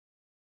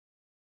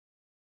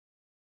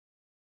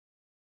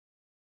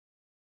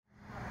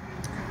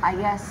I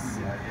guess,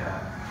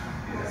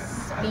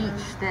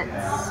 speech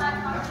that's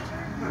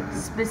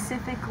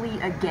specifically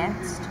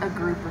against a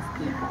group of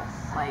people.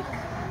 Like,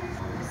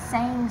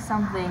 saying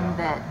something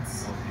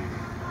that's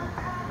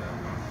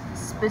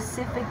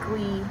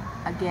specifically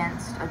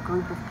against a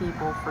group of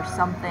people for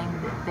something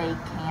that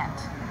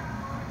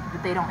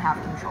they don't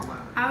have control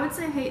over. I would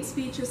say hate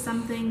speech is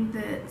something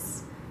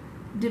that's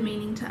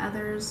demeaning to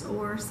others,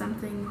 or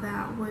something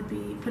that would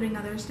be putting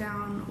others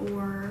down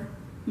or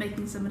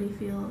making somebody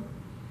feel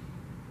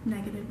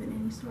negative in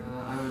any sort.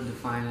 I would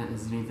define it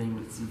as anything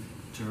that's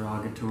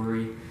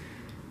derogatory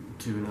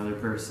to another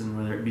person,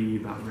 whether it be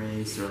about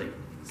race or like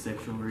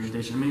sexual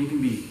orientation. I mean, it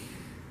can be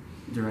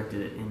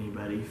directed at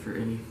anybody for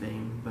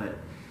anything, but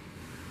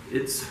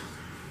it's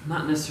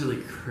not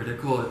necessarily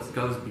critical. It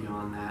goes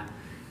beyond that.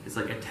 It's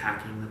like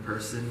attacking the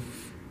person,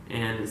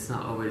 and it's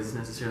not always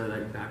necessarily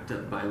like backed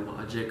up by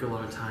logic. A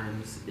lot of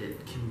times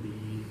it can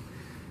be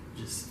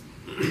just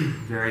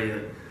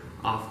very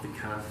off the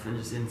cuff and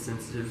just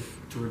insensitive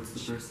towards the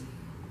person.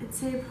 I'd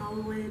say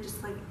probably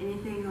just like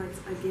anything like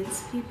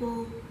against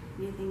people,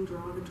 anything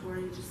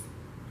derogatory, just,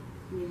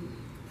 I mean,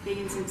 being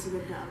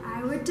insensitive to others.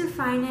 I would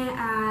define it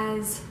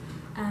as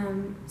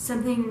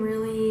something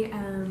really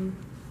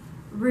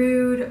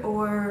rude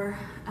or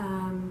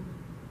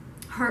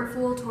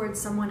hurtful towards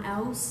someone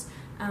else,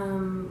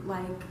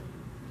 like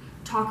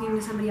talking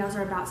to somebody else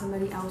or about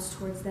somebody else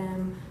towards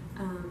them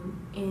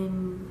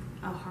in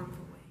a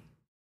harmful way.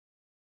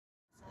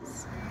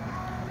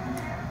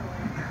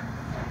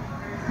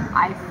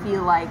 I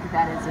feel like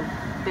that is a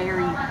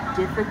very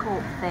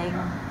difficult thing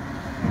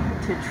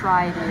to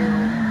try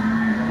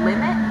to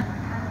limit.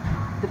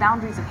 The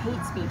boundaries of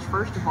hate speech,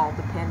 first of all,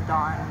 depend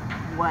on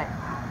what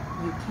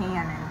you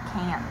can and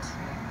can't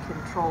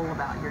control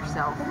about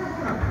yourself.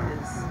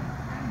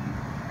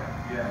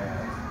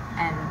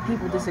 And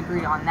people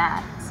disagree on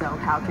that, so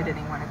how could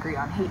anyone agree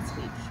on hate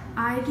speech?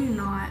 I do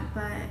not,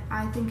 but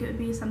I think it would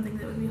be something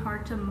that would be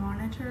hard to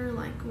monitor,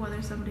 like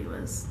whether somebody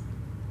was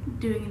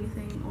doing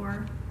anything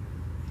or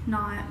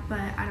not,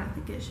 but I don't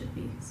think it should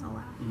be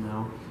allowed.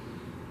 No.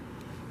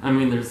 I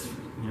mean, there's,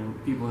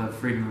 people have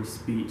freedom of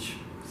speech,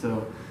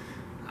 so,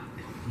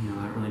 I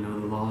don't really know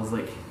the laws.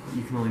 Like,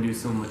 you can only do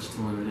so much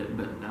to limit it,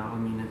 but no, I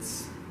mean,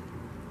 it's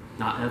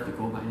not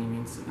ethical by any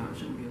means, so no, it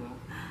shouldn't be allowed.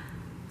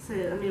 So,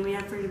 I mean, we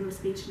have freedom of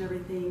speech and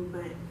everything,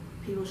 but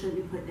people shouldn't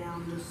be put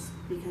down just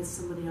because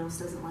somebody else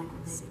doesn't like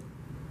what they do.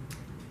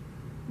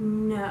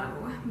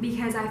 No,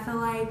 because I feel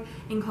like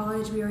in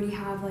college we already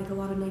have like a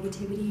lot of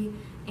negativity,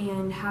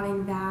 and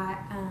having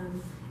that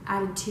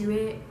added to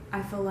it,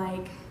 I feel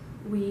like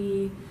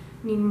we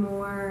need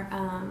more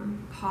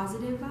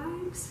positive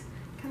vibes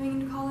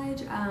coming into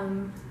college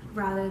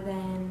rather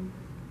than